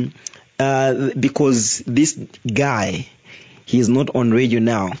 because this guy, he's not on radio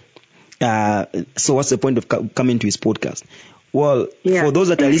now. So what's the point of coming to his podcast? Well, for those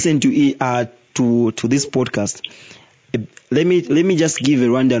that are listening to this podcast, let me just give a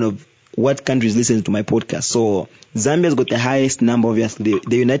rundown of what countries listen to my podcast. So Zambia's got the highest number, obviously.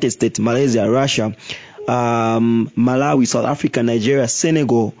 The United States, Malaysia, Russia, Malawi, South Africa, Nigeria,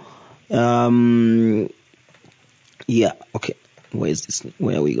 Senegal. Okay. Where is this?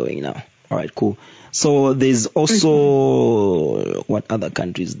 Where are we going now? All right, cool. So there's also what other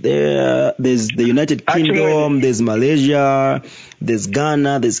countries? There's the United Kingdom, there's Malaysia, there's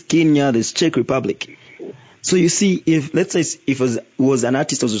Ghana, there's Kenya, there's Czech Republic. So you see, if it was an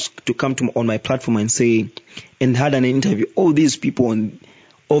artist was to come on my platform and had an interview, all these people in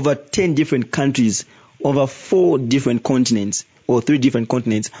over 10 different countries, over 4 different continents or 3 different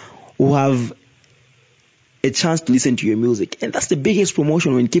continents, who have a chance to listen to your music. And that's the biggest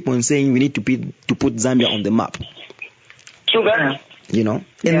promotion when you keep on saying we need to put Zambia on the map. True that.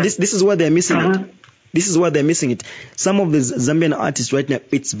 And this is why they're missing it. This is why they're missing it. Some of the Zambian artists right now,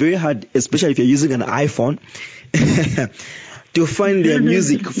 it's very hard, especially if you're using an iPhone, to find their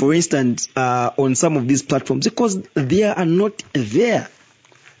music, for instance, on some of these platforms because they are not there.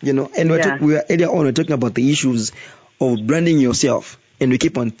 You know, and we were earlier on talking about the issues of branding yourself, and we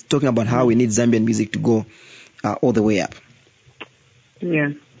keep on talking about how we need Zambian music to go all the way up. Yeah,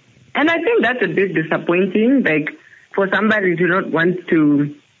 and I think that's a bit disappointing. Like for somebody to not want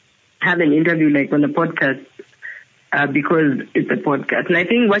to have an interview like on a podcast because it's a podcast. And I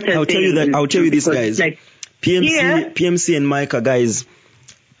think what I'll tell you this, guys. Like, PMC and Micah, guys,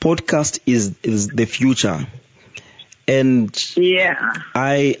 podcast is the future. And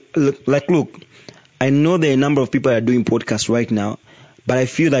look, I know there are a number of people that are doing podcasts right now, but I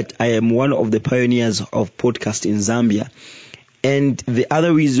feel that I am one of the pioneers of podcast in Zambia. And the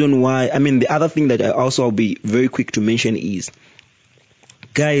other reason why, the other thing that I'll be very quick to mention is,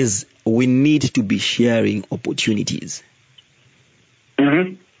 guys, we need to be sharing opportunities.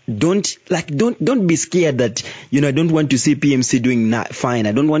 Mm-hmm. Don't be scared that, I don't want to see PMC doing fine.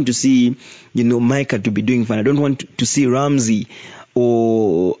 I don't want to see, Micah to be doing fine. I don't want to see Ramsey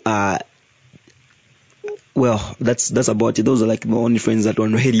or, well, that's about it. Those are like my only friends that are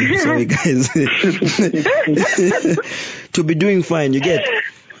on radio. Sorry, guys. To be doing fine, you get.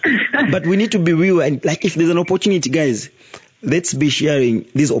 But we need to be real and like if there's an opportunity, guys, let's be sharing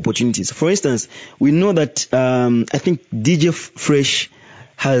these opportunities. For instance, we know that I think DJ Fresh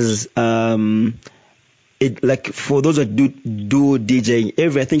has like for those that do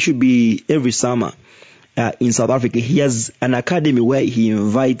DJing every summer in South Africa, he has an academy where he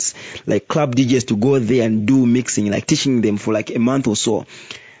invites like club DJs to go there and do mixing, like teaching them for like a month or so.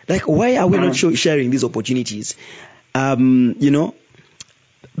 Like, why are we not sharing these opportunities? But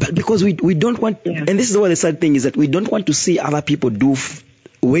because we don't want, and this is what the sad thing is, that we don't want to see other people do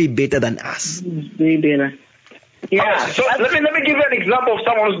way better than us. Way better. Yeah. So let me give you an example of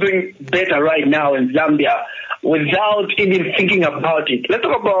someone who's doing better right now in Zambia without even thinking about it. Let's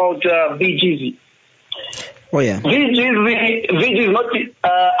talk about VGZ. Oh yeah. VGZ is not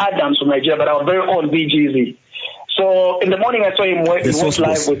Adams from Nigeria, but our very own VGZ. So in the morning I saw him work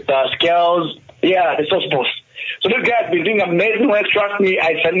live with Scales. Yeah, the Sauce Boss. So this guy has been doing amazing work. Trust me,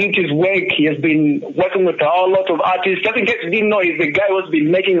 I salute his work. He has been working with a whole lot of artists. Just in case you didn't know, he's the guy who's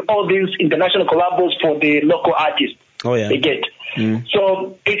been making all these international collabos for the local artists. Oh yeah. They get.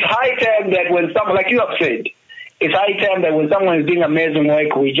 So it's high time that when someone, like you have said, it's high time that when someone is doing amazing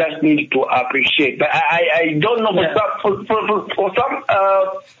work, we just need to appreciate. But I don't know, for some,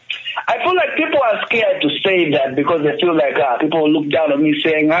 I feel like people are scared to say that because they feel like people look down on me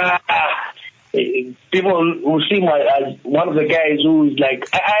saying, people who see me as one of the guys who's like,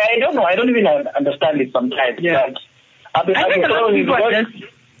 I don't know, I don't even understand it sometimes. Yeah. I think a lot of people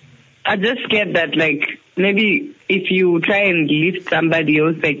are just scared that like maybe if you try and lift somebody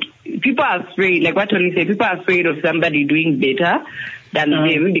else, like people are afraid, like what Tony said, people are afraid of somebody doing better than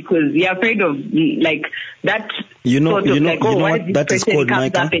them because they're afraid of like that what that is called, comes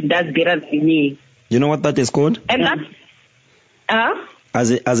Micah? Up and does better than me. You know what that is called? And that's As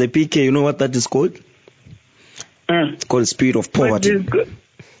a PK, you know what that is called? It's called spirit of poverty.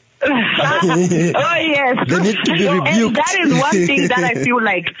 Oh yes. They need to be rebuked. And that is one thing that I feel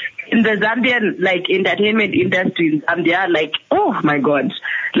like in the Zambian like entertainment industry in Zambia, like oh my god,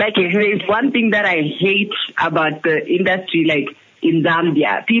 like it's one thing that I hate about the industry, like in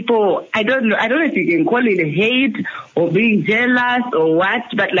Zambia. People, I don't know if you can call it hate or being jealous or what,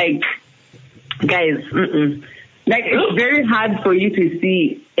 but like guys, like it's very hard for you to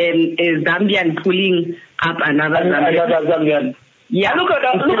see a Zambian pulling up another Zambian. Yeah, and look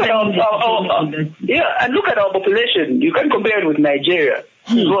at our population. You can compare it with Nigeria.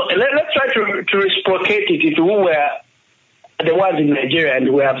 So let's try to reciprocate it if we were the ones in Nigeria and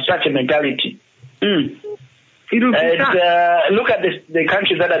we have such a mentality. Look at the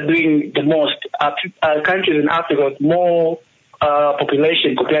countries that are doing the most. Countries in Africa with more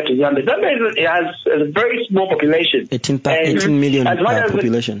population compared to Zambia. Zambia has a very small population. 18 million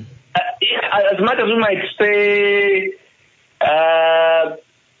population. As much as we might say,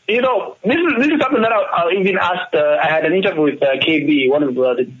 this is something that I even asked. I had an interview with KB, one of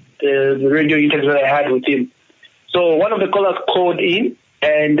the radio interviews that I had with him. So one of the callers called in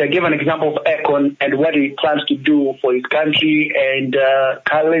and gave an example of Econ and what he plans to do for his country and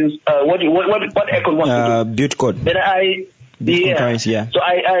Carlin's what Econ wants to do. Build code. Then currency, yeah. So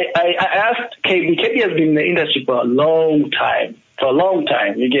I asked KB. KB has been in the industry for a long time.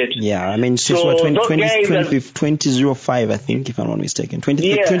 You get. Yeah, I mean, since 2005, I think, if I'm not mistaken.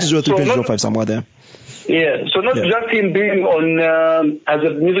 2003, 2005, somewhere there. Yeah, so not just him being on as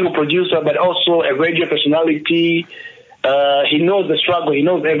a musical producer, but also a radio personality. He knows the struggle. He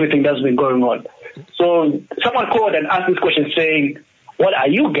knows everything that's been going on. So someone called and asked this question saying, what are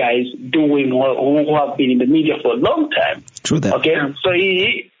you guys doing who have been in the media for a long time? True that. Okay, so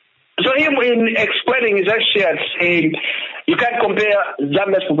him in explaining, he just shared saying, you can't compare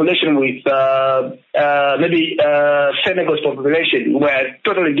Zambia's population with maybe Senegal's population. We're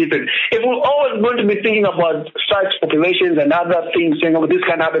totally different. If we're always going to be thinking about such populations and other things, saying, oh, this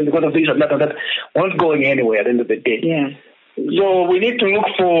can happen because of this and that, we're not going anywhere at the end of the day. Yeah. So we need to look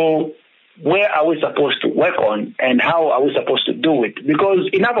for where are we supposed to work on and how are we supposed to do it? Because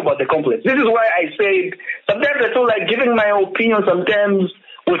enough about the complex. This is why I said sometimes I feel like giving my opinion sometimes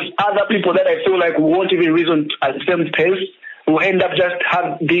with other people that I feel like we won't even reason at the same pace. We'll end up just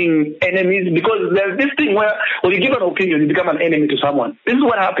being enemies because there's this thing where when you give an opinion, you become an enemy to someone. This is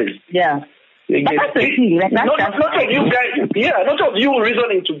what happens. Yeah. That's the thing. Not of you guys, not of you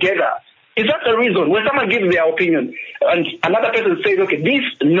reasoning together. Is that the reason? When someone gives their opinion and another person says, okay, this,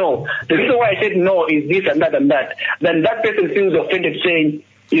 no. The reason why I said no is this and that, then that person feels offended saying,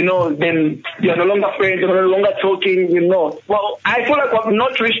 then you're no longer friends, you're no longer talking, Well, I feel like I've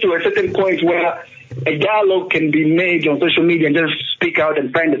not reached to a certain point where a dialogue can be made on social media and just speak out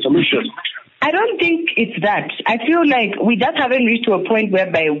and find a solution. I don't think it's that. I feel like we just haven't reached to a point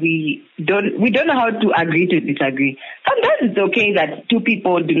whereby we don't know how to agree to disagree. Sometimes it's okay that two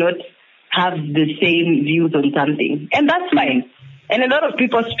people do not have the same views on something, and that's fine. And a lot of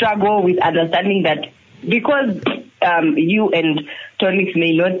people struggle with understanding that because you and Tonix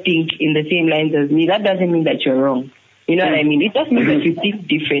may not think in the same lines as me, that doesn't mean that you're wrong. You know what I mean? It just means that you think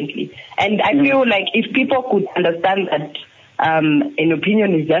differently. And I feel like if people could understand that an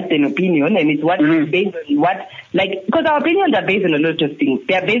opinion is just an opinion, and it's based on because our opinions are based on a lot of things.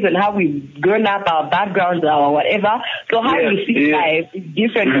 They are based on how we've grown up, our backgrounds, our whatever. So how we see life is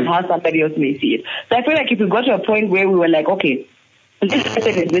different from how somebody else may see it. So I feel like if we got to a point where we were like, okay, this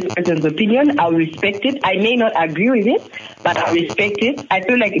person is this person's opinion, I'll respect it. I may not agree with it, but I'll respect it. I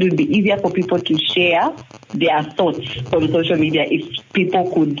feel like it would be easier for people to share their thoughts on social media if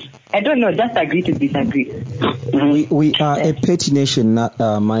people could, I don't know, just agree to disagree. We are a petty nation,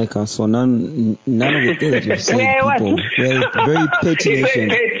 Micah, so none of the things that you've said, people. We're a very petty nation.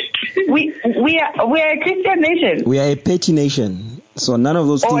 We are a Christian nation. We are a petty nation, so none of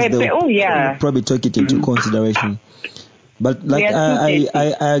those things they'll probably take it into consideration. But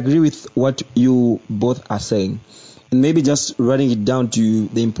I agree with what you both are saying. And maybe just running it down to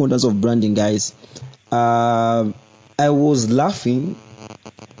the importance of branding, guys. I was laughing,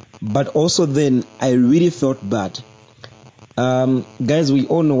 but also then I really felt bad. Guys, we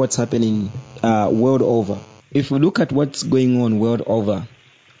all know what's happening world over. If we look at what's going on world over,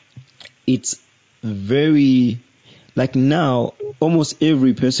 it's very, like now, almost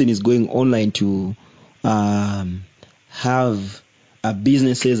every person is going online to have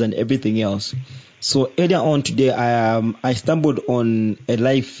businesses and everything else. So earlier on today, I stumbled on a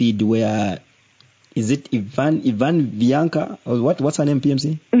live feed where, is it Ivan Bianca or what's her name,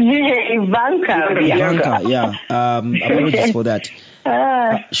 PMC? Ivanka, yeah. Apologies for that.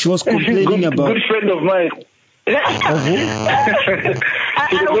 She was complaining about. Good friend of mine.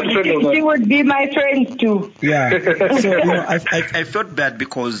 She would be my friend too. Yeah. So I felt bad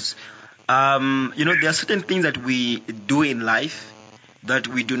because there are certain things that we do in life that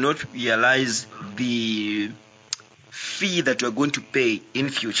we do not realize the fee that we're going to pay in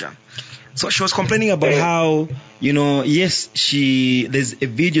future. So she was complaining about how, yes, there's a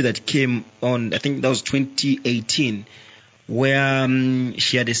video that came on, I think that was 2018, where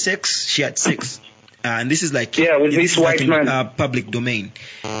she had sex, and this is like, with this white man, public domain.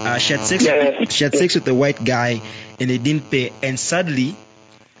 She had sex with a white guy, and they didn't pay, and sadly,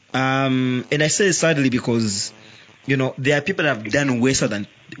 and I say sadly because, there are people that have done worse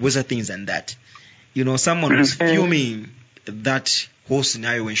things than that. Someone was filming that whole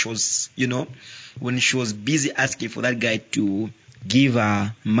scenario when she was busy asking for that guy to give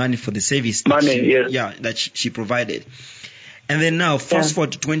her money for the service that she provided. And then now, fast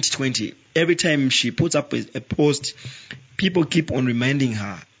forward to 2020, every time she puts up a post, people keep on reminding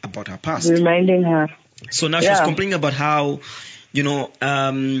her about her past. So now she's complaining about how,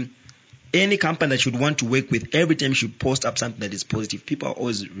 any company that should want to work with, every time she posts up something that is positive, people are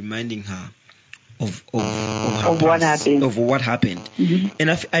always reminding her of her past, of what happened. Mm-hmm. And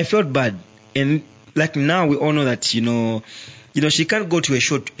I felt bad. And like now we all know that, she can't go to a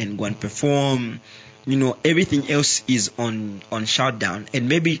show and go and perform. Everything else is on shutdown. And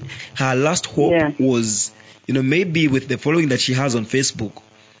maybe her last hope was, maybe with the following that she has on Facebook,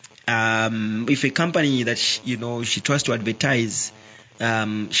 if a company that she tries to advertise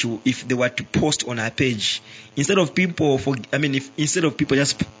if they were to post on her page, instead of people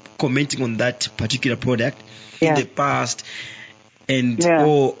just commenting on that particular product in the past and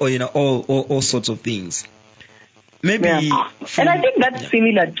all sorts of things. Maybe and I think that's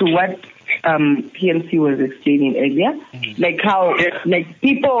similar to what PMC was explaining earlier, like how like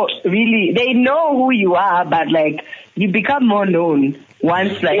people really they know who you are, but like you become more known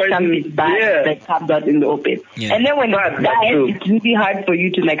once like something bad that comes out in the open, and then when it's bad, it's really hard for you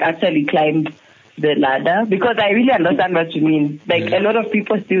to like actually climb the ladder, because I really understand what you mean. Like a lot of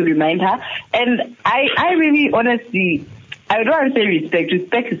people still remind her, and I really honestly, I don't want to say respect.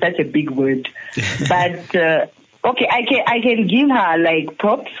 Respect is such a big word, but okay, I can give her like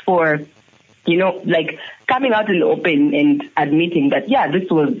props for, you know, like coming out in the open and admitting that this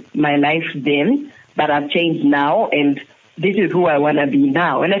was my life then, but I've changed now, and this is who I want to be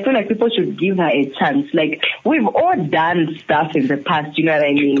now. And I feel like people should give her a chance. Like, we've all done stuff in the past, you know what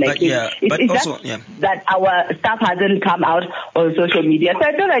I mean? Like, it's also, just that our stuff hasn't come out on social media. So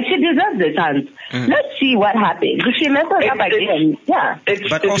I feel like she deserves the chance. Let's see what happens. If she messes up again,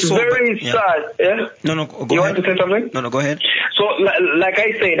 It's very sad. Yeah? No, go ahead. You want to say something? No, go ahead. So, like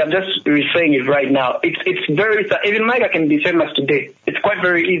I said, I'm just saying it right now. It's very sad. Even Micah can be famous today. It's quite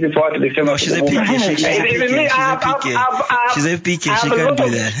very easy for her to be famous. No, she's a PK. She's a PK. She can't do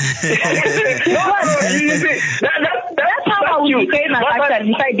that. That's how I would be famous,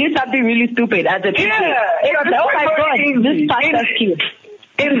 actually. If I did something really stupid as a PK. Oh my God, this pastor's kid.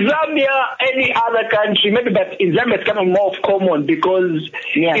 In Zambia, any other country, maybe, but in Zambia it's kind of more common because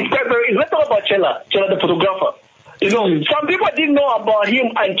it's quite very. Let's talk about Chela the photographer. You know, some people didn't know about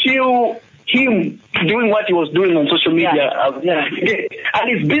him until him doing what he was doing on social media. And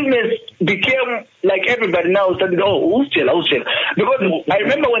his business became like everybody now started, who's Chela? Because I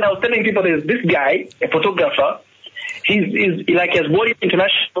remember when I was telling people there's this guy, a photographer, he's like has won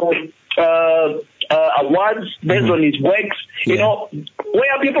international awards based on his works, you know,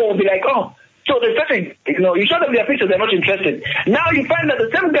 where people will be like, so there's certain, you know, you show them their pictures, they're not interested. Now you find that the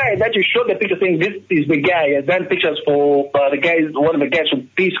same guy that you show the picture saying this is the guy has done pictures for one of the guys from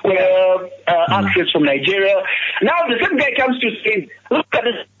P Square, actress from Nigeria. Now the same guy comes to say, look at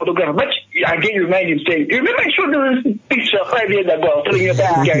this photographer. But again, you remind him saying, you remember I showed you this picture 5 years ago, I was telling you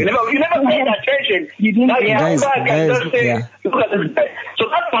about this guy. You never paid attention. You didn't. Now you come back and just say, look at this guy. So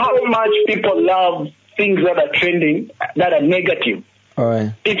that's how much people love things that are trending, that are negative. All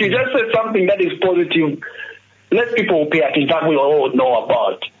right. If you just say something that is positive, let people pay attention. That we all know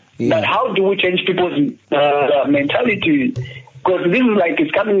about. But how do we change people's mentality? Because this is like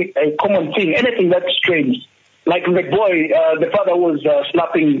it's becoming a common thing. Anything that's strange, like the boy, the father was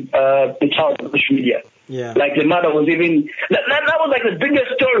slapping the child on social media. Yeah. Like the mother was even. That was like the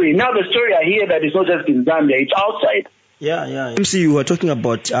biggest story. Now the story I hear that it's not just in Zambia; it's outside. Yeah. MC, you were talking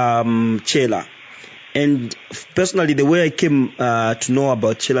about Chela. And personally, the way I came to know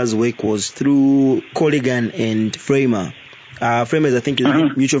about Chela's work was through Colligan and Framer. Framer is, I think, a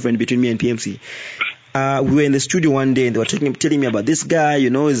mutual friend between me and PMC. We were in the studio one day and they were telling me about this guy,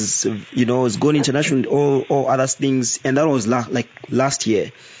 is going international, all other things. And that was last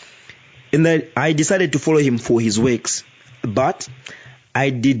year. And then I decided to follow him for his works. But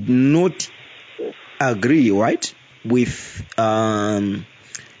I did not agree, right, with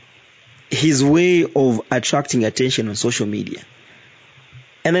his way of attracting attention on social media.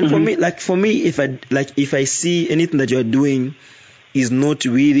 And then for me, if I see anything that you're doing is not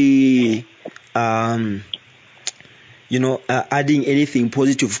really, adding anything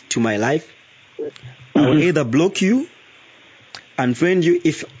positive to my life, I will either block you, unfriend you.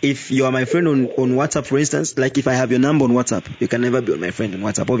 If you are my friend on WhatsApp, for instance, like if I have your number on WhatsApp, you can never be on my friend on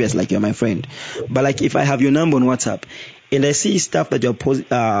WhatsApp, obviously, like you're my friend. But like if I have your number on WhatsApp and I see stuff that you're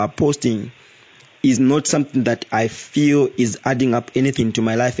posting is not something that I feel is adding up anything to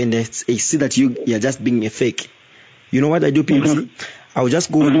my life, and I see that you're just being a fake, you know what I do, PMC? I'll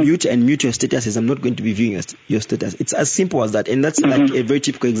just go on mute and mute your status, as I'm not going to be viewing your status. It's as simple as that. And that's like a very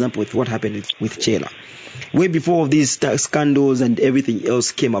typical example with what happened with Chela. Way before these scandals and everything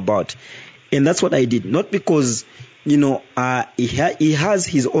else came about. And that's what I did. Not because, he has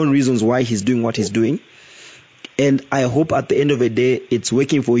his own reasons why he's doing what he's doing. And I hope at the end of the day, it's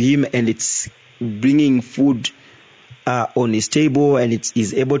working for him and it's bringing food on his table and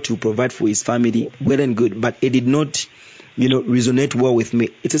he's able to provide for his family. Well and good. But it did not, resonate well with me.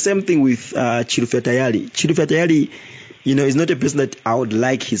 It's the same thing with Chirufya Tayali. Chirufya Tayali, is not a person that I would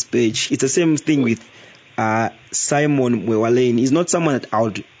like his page. It's the same thing with Simon Mwewalane. He's not someone that I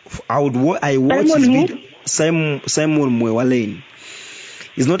watch his video. Simon Mwewalane.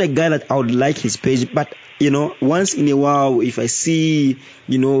 He's not a guy that I would like his page, but once in a while, if I see,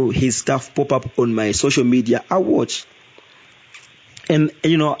 his stuff pop up on my social media, I watch. And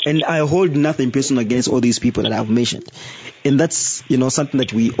I hold nothing personal against all these people that I've mentioned. And that's, something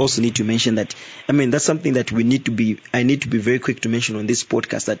that we also need to mention that's something that I need to be very quick to mention on this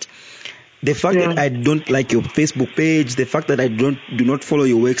podcast, that the fact that I don't like your Facebook page, the fact that I do not follow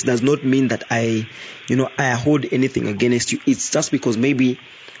your works does not mean that I hold anything against you. It's just because maybe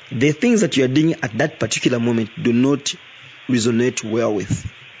the things that you are doing at that particular moment do not resonate well with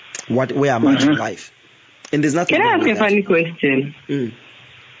where I'm at in life. And there's nothing. Can I ask a funny question?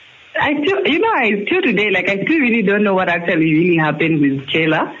 I still today, I still really don't know what actually really happened with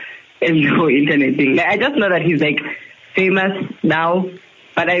Kayla and the whole internet thing. I just know that he's famous now,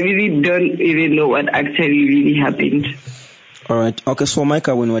 but I really don't even know what actually really happened. All right. Okay. So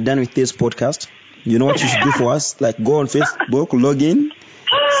Micah, when we're done with this podcast, you know what you should do for us? Go on Facebook, log in,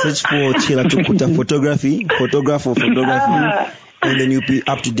 search for Chela Tukuta photography, and then you'll be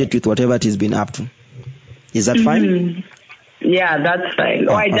up to date with whatever it has been up to. Is that fine? Yeah, that's fine.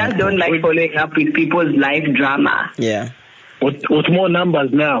 I just don't like following up with people's life drama. Yeah. With more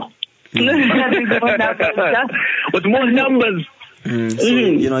numbers now. With more numbers. So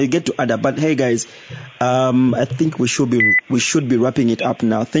you get to add up. But hey, guys, I think we should be wrapping it up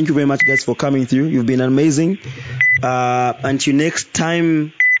now. Thank you very much, guys, for coming through. You've been amazing. Until next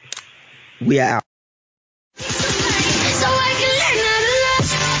time, we are out.